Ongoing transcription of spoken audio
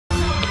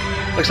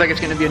Looks like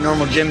it's gonna be a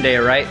normal gym day,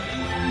 right?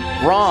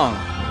 Wrong.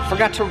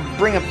 Forgot to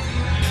bring a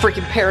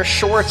freaking pair of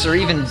shorts or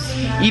even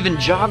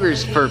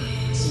joggers for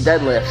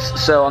deadlifts.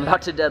 So I'm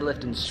about to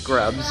deadlift in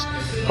scrubs.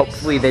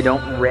 Hopefully they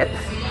don't rip.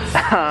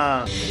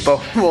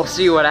 But we'll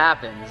see what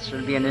happens.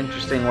 Should be an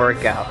interesting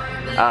workout.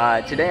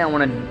 Today I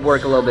want to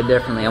work a little bit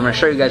differently. I'm going to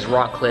show you guys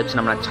raw clips and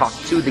I'm going to talk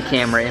to the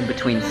camera in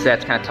between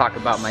sets, kind of talk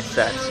about my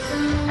sets,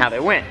 how they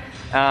went.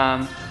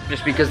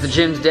 Just because the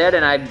gym's dead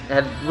and I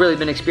have really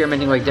been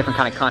experimenting with different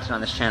kind of content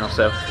on this channel,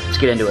 so let's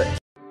get into it.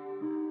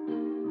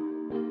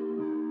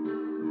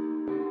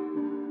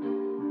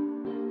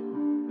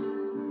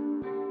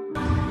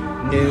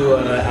 New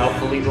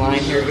Alpha Lead line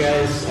here,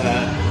 guys.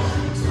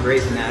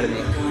 Grey's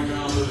Anatomy.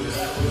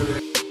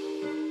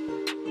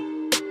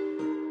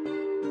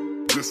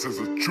 This is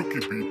a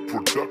Chuki beat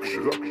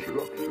production.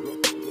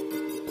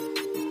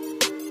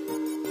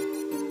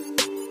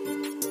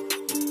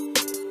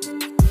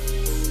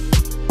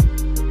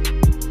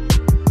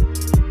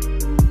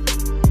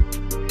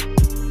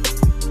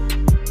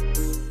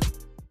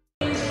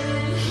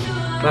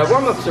 My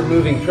warm-ups are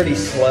moving pretty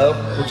slow,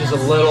 which is a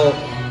little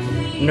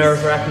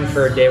nerve-wracking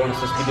for a day when I'm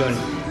supposed to be doing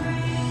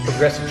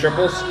progressive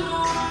triples.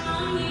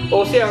 But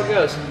we'll see how it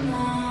goes.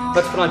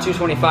 Let's put on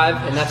 225,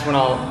 and that's when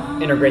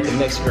I'll integrate the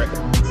mixed grip.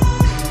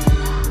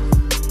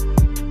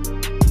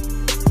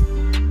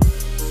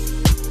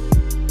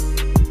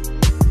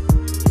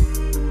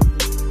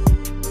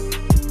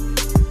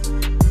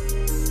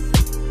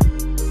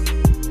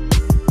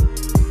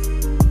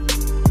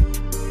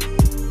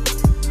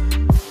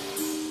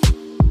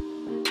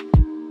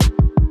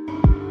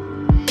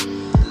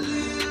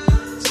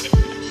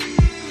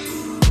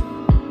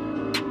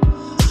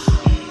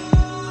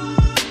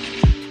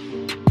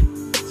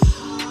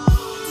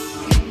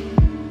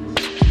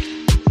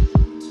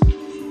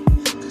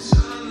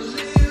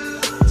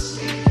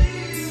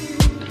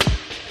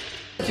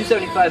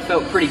 $275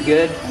 felt pretty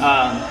good.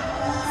 I'm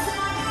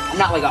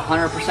not like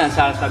 100%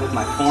 satisfied with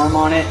my form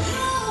on it,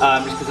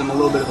 just because I'm a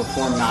little bit of a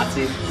form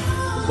Nazi,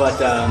 but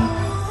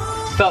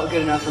felt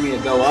good enough for me to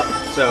go up.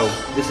 So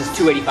this is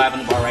 285 on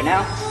the bar right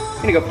now.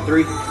 I'm gonna go for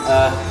 3.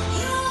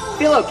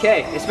 Feel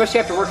okay, especially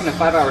after working a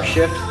 5-hour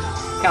shift,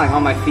 kind of like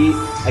on my feet.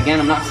 Again,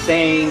 I'm not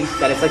saying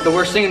that it's like the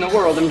worst thing in the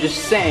world. I'm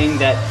just saying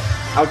that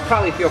I would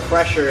probably feel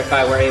fresher if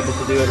I were able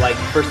to do it like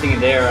first thing in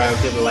the day, or I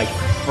was able to like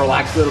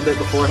relax a little bit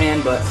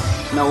beforehand, but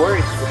no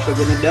worries, we're still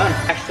getting it done.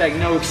 Hashtag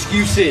no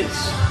excuses.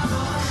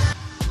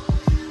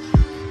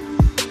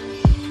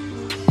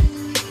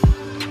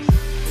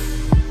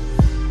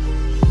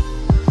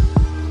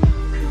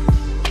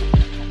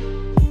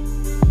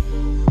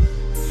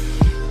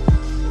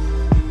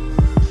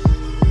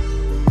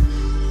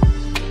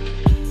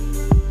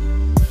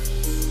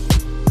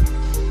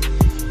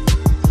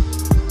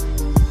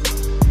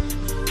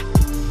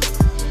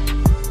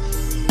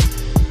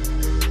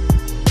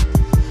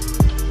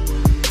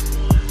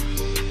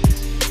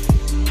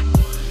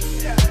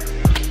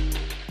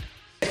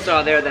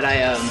 Saw there that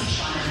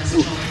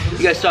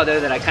you guys saw there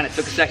that I kind of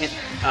took a second,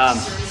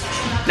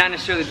 not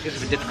necessarily because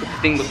of a difficult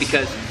thing, but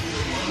because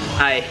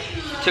I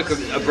took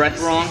a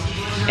breath wrong,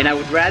 and I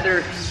would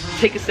rather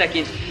take a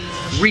second,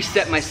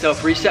 reset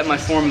myself, reset my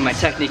form and my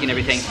technique and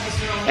everything,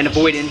 and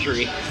avoid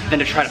injury than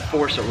to try to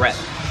force a rep.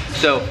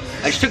 So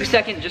I just took a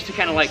second just to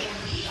kind of like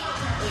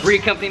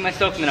reaccompany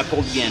myself, and then I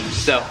pulled again.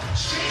 So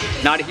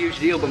not a huge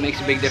deal, but makes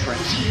a big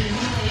difference.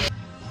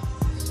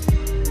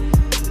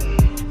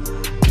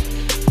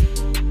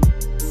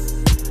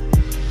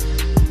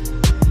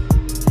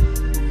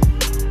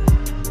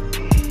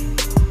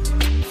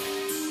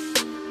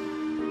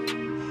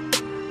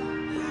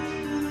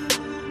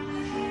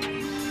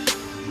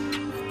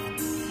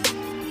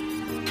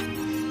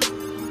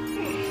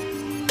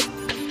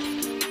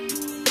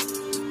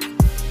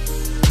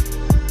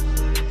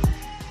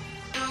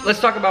 Let's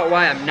talk about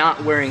why I'm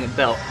not wearing a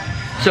belt.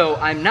 So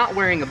I'm not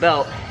wearing a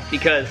belt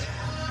because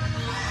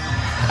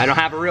I don't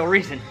have a real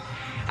reason.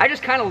 I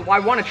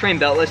want to train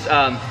beltless.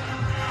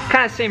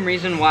 Kind of same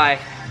reason why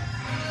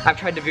I've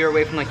tried to veer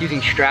away from like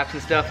using straps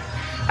and stuff.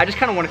 I just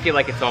kind of want to feel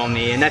like it's all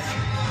me, and that's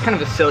kind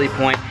of a silly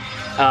point.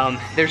 I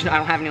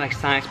don't have any like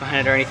science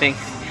behind it or anything.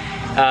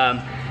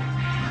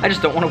 I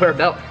just don't want to wear a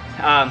belt.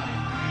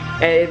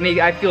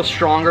 I feel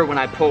stronger when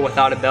I pull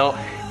without a belt.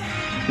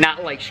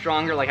 Not like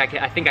stronger, like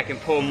I think I can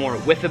pull more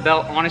with a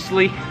belt,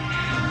 honestly,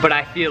 but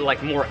I feel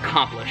like more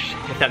accomplished,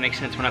 if that makes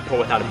sense, when I pull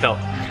without a belt.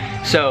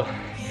 So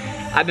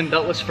I've been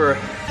beltless for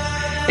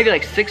maybe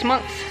like 6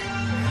 months,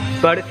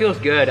 but it feels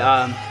good.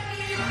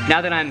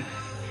 Now that I'm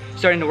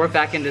starting to work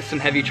back into some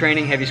heavy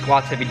training, heavy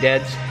squats, heavy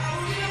deads,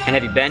 and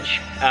heavy bench,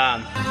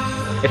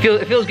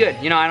 it feels good.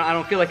 You know, I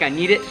don't feel like I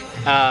need it,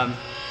 and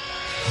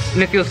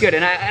it feels good.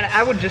 And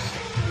I would just,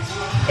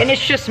 and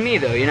it's just me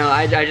though, you know,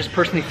 I just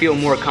personally feel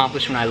more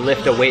accomplished when I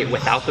lift a weight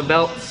without the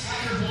belt.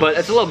 But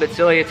it's a little bit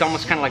silly, it's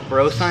almost kind of like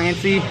bro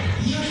science-y.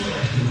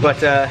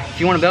 But if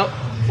you want a belt,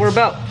 wear a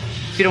belt.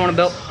 If you don't want a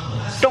belt,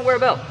 don't wear a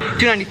belt.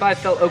 295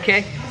 felt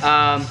okay.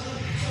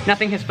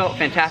 Nothing has felt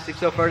fantastic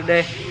so far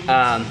today.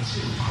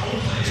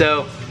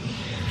 So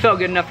felt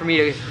good enough for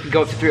me to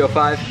go up to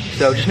 305.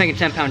 So just making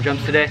 10-pound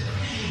jumps today.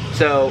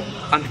 So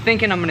I'm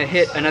thinking I'm gonna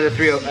hit another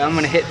I'm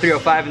gonna hit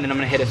 305, and then I'm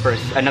gonna hit it for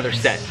another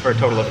set for a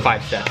total of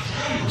 5 sets.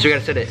 So we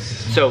gotta set it.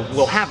 So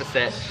we'll have a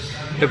set.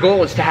 The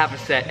goal is to have a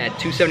set at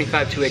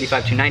 275,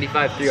 285,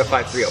 295,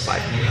 305,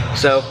 305.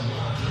 So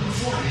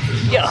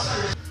yeah.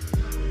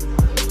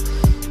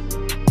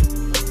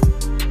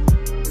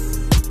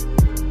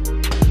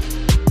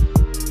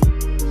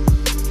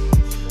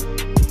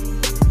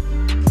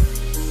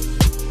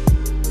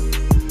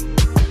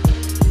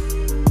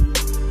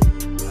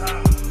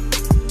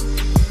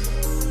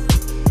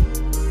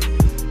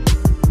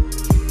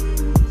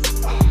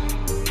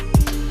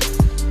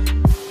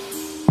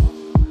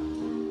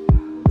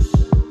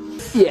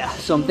 Yeah,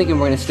 so I'm thinking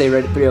we're gonna stay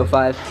right at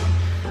 305.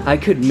 I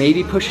could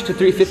maybe push it to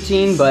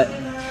 315, but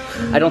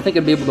I don't think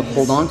I'd be able to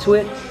hold on to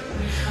it.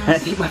 And I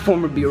think my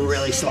form would be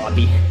really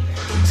sloppy.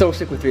 So we'll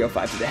stick with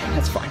 305 today,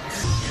 that's fine.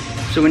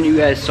 So when you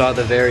guys saw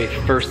the very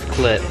first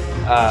clip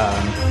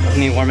of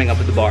me warming up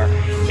with the bar,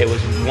 it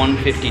was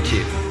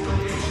 152.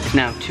 It's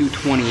now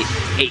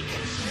 228.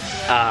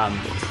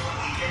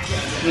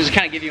 Just to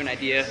kind of give you an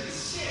idea,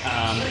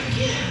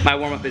 my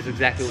warm up is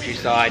exactly what you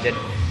saw. I did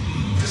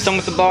some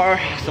with the bar,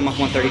 some with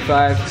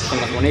 135, some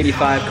with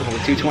 185, a couple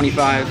with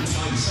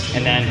 225,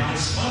 and then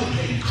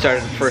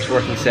started the first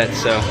working set.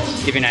 So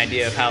give you an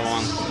idea of how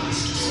long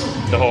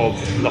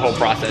the whole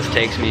process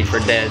takes me for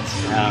deads.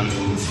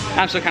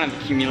 I'm still kind of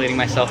accumulating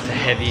myself to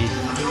heavy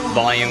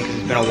volume because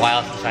it's been a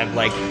while since I've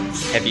like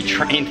heavy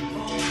trained.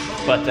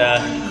 But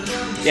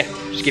yeah,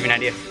 just give you an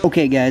idea.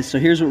 Okay guys, so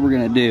here's what we're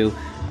gonna do.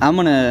 I'm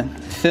gonna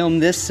film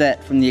this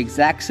set from the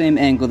exact same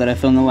angle that I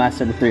filmed the last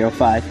set of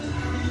 305.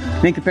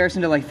 In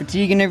comparison to like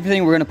fatigue and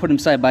everything, we're gonna put them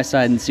side by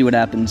side and see what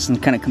happens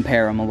and kind of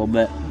compare them a little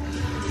bit.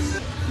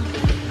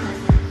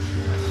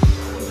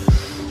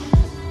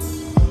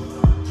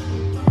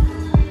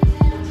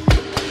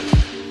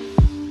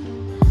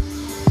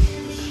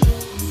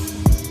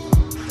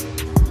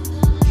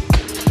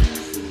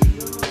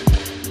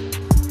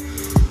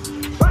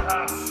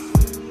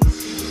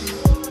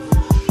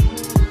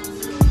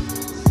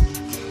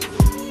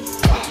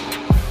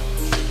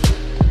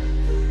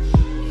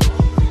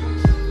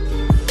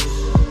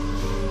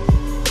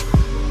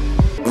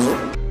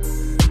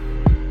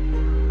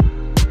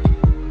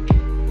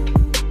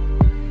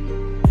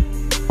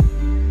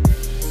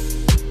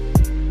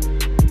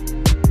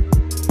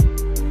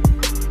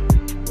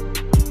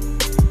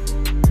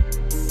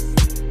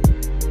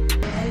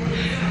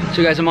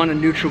 So guys, I'm on a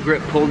neutral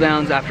grip pull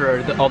downs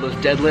after all those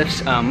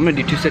deadlifts. I'm gonna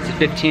do 2 sets of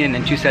 15 and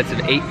then 2 sets of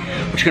 8.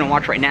 What you're gonna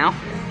watch right now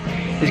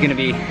is gonna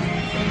be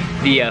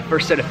the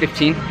first set of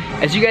 15.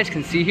 As you guys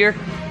can see here,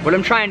 what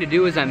I'm trying to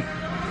do is I'm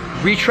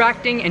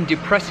retracting and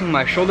depressing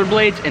my shoulder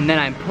blades, and then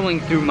I'm pulling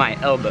through my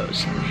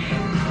elbows.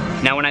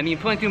 Now when I mean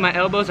pulling through my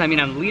elbows, I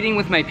mean I'm leading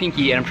with my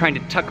pinky and I'm trying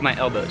to tuck my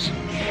elbows.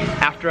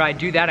 After I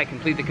do that, I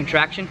complete the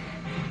contraction.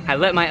 I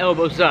let my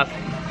elbows up,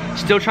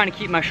 still trying to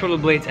keep my shoulder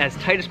blades as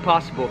tight as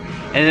possible,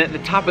 and then at the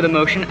top of the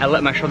motion, I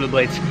let my shoulder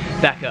blades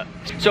back up.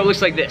 So it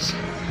looks like this.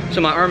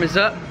 So my arm is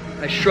up,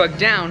 I shrug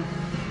down,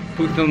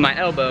 pull through my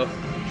elbow,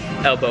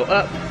 elbow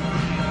up,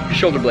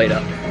 shoulder blade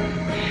up.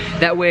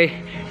 That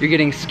way, you're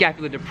getting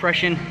scapular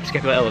depression,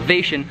 scapular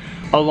elevation,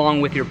 along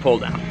with your pull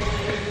down.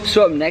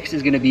 So up next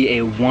is gonna be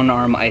a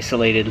 1-arm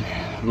isolated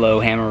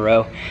low hammer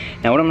row.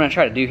 Now what I'm gonna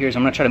try to do here is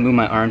I'm gonna try to move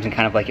my arms in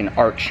kind of like an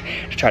arch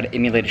to try to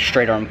emulate a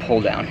straight arm pull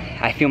down.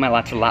 I feel my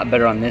lats a lot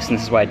better on this, and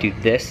this is why I do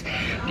this.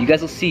 You guys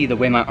will see the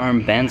way my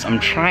arm bends, I'm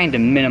trying to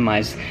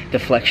minimize the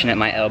flexion at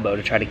my elbow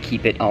to try to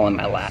keep it all in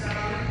my lat.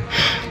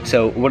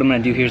 So what I'm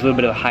gonna do here is a little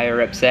bit of a higher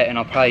rep set, and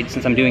I'll probably,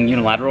 since I'm doing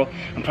unilateral,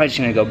 I'm probably just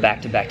gonna go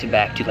back to back to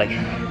back to like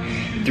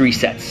 3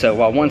 sets. So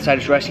while one side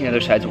is resting, the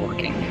other side's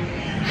working.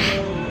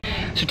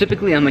 So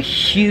typically I'm a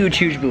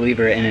huge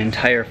believer in an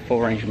entire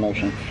full range of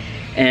motion.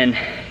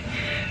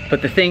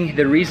 But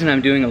the reason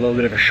I'm doing a little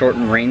bit of a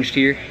shortened range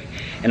here,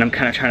 and I'm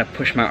kind of trying to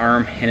push my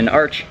arm in an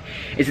arch,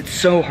 is it's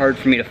so hard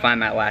for me to find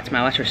my lats. My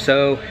lats are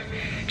so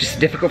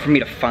just difficult for me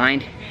to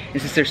find.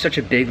 And since there's such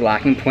a big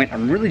locking point,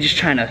 I'm really just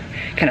trying to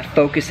kind of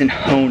focus and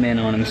hone in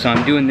on them. So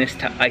I'm doing this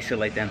to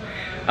isolate them.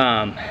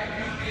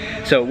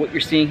 So what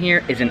you're seeing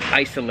here is an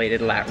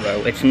isolated lat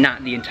row. It's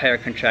not the entire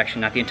contraction,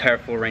 not the entire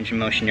full range of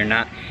motion. You're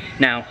not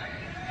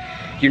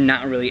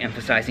really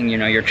emphasizing, you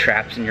know, your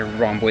traps and your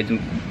rhomboids and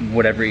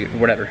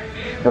whatever.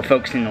 We're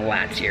focusing the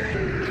lats here.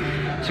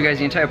 So guys,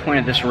 the entire point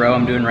of this row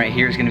I'm doing right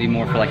here is gonna be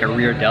more for like a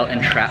rear delt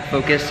and trap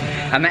focus.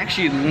 I'm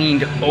actually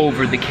leaned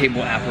over the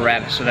cable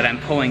apparatus so that I'm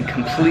pulling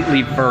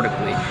completely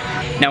vertically.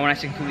 Now when I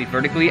say completely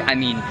vertically, I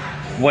mean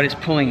what is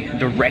pulling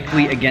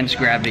directly against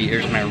gravity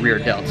is my rear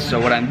delts. So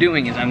what I'm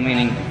doing is I'm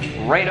leaning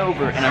right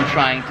over and I'm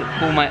trying to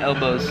pull my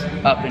elbows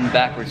up and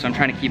backwards. So I'm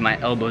trying to keep my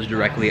elbows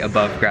directly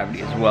above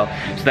gravity as well.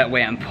 So that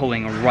way I'm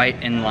pulling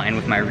right in line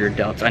with my rear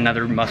delts.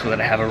 Another muscle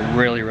that I have a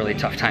really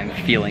tough time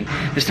feeling.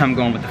 This time I'm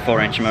going with the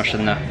 4-inch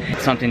motion though.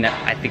 It's something that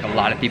I think a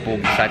lot of people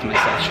besides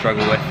myself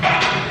struggle with.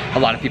 A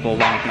lot of people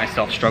along with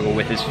myself struggle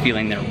with is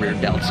feeling their rear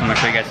delts. So I'm gonna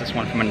show you guys this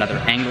one from another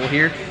angle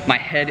here. My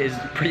head is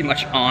pretty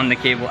much on the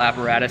cable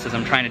apparatus as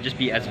I'm trying to just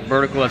be as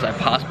vertical as I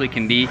possibly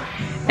can be.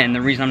 And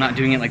the reason I'm not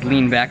doing it like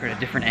lean back or at a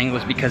different angle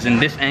is because in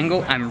this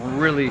angle, I'm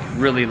really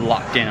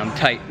locked in, I'm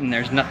tight, and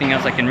there's nothing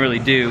else I can really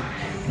do.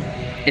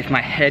 If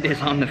my head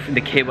is on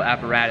the cable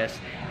apparatus,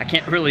 I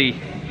can't really,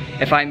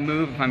 if I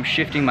move, if I'm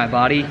shifting my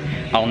body,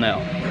 I'll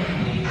know.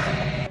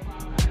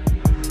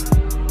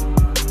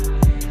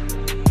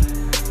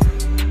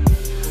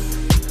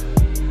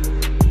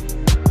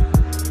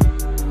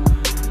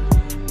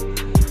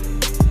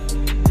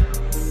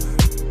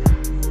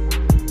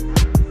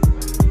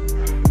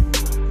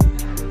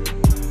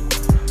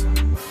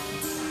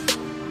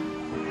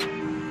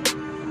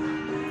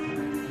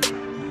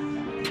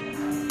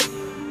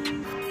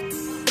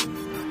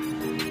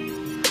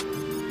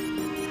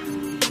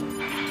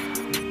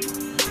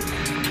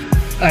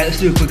 All right,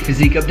 let's do a quick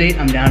physique update.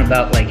 I'm down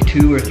about like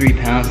 2 or 3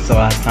 pounds since the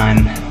last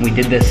time we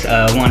did this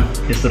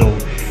this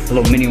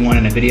little mini one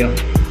in a video.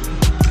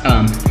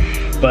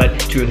 But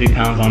 2 or 3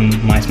 pounds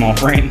on my small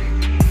frame,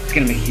 it's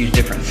gonna make a huge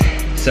difference.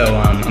 So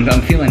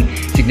I'm feeling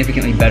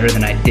significantly better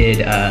than I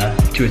did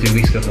 2 or 3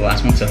 weeks ago for the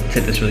last one. So let's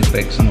hit this really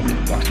quick. So I'm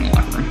gonna walk in the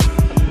locker room.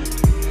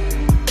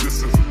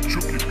 This is a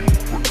Chuki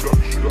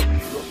production.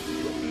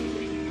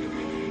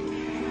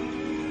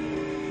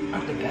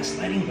 Not the best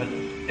lighting, but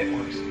it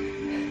works.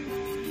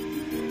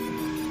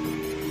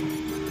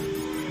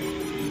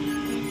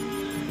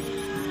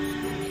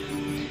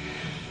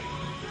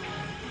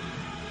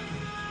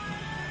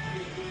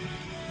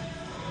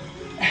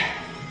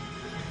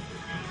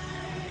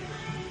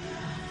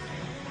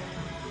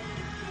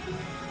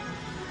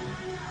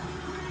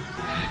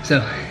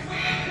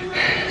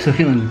 So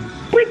feeling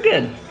pretty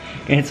good.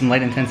 Gonna hit some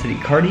light intensity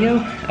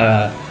cardio.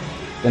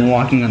 Been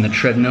walking on the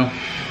treadmill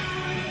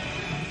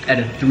at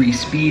a 3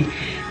 speed,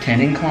 10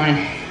 incline,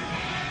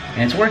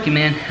 and it's working,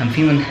 man. I'm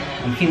feeling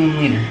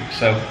leaner.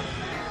 So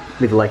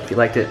leave a like if you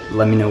liked it.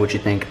 Let me know what you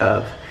think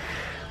of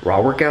raw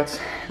workouts.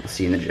 I'll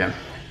see you in the gym.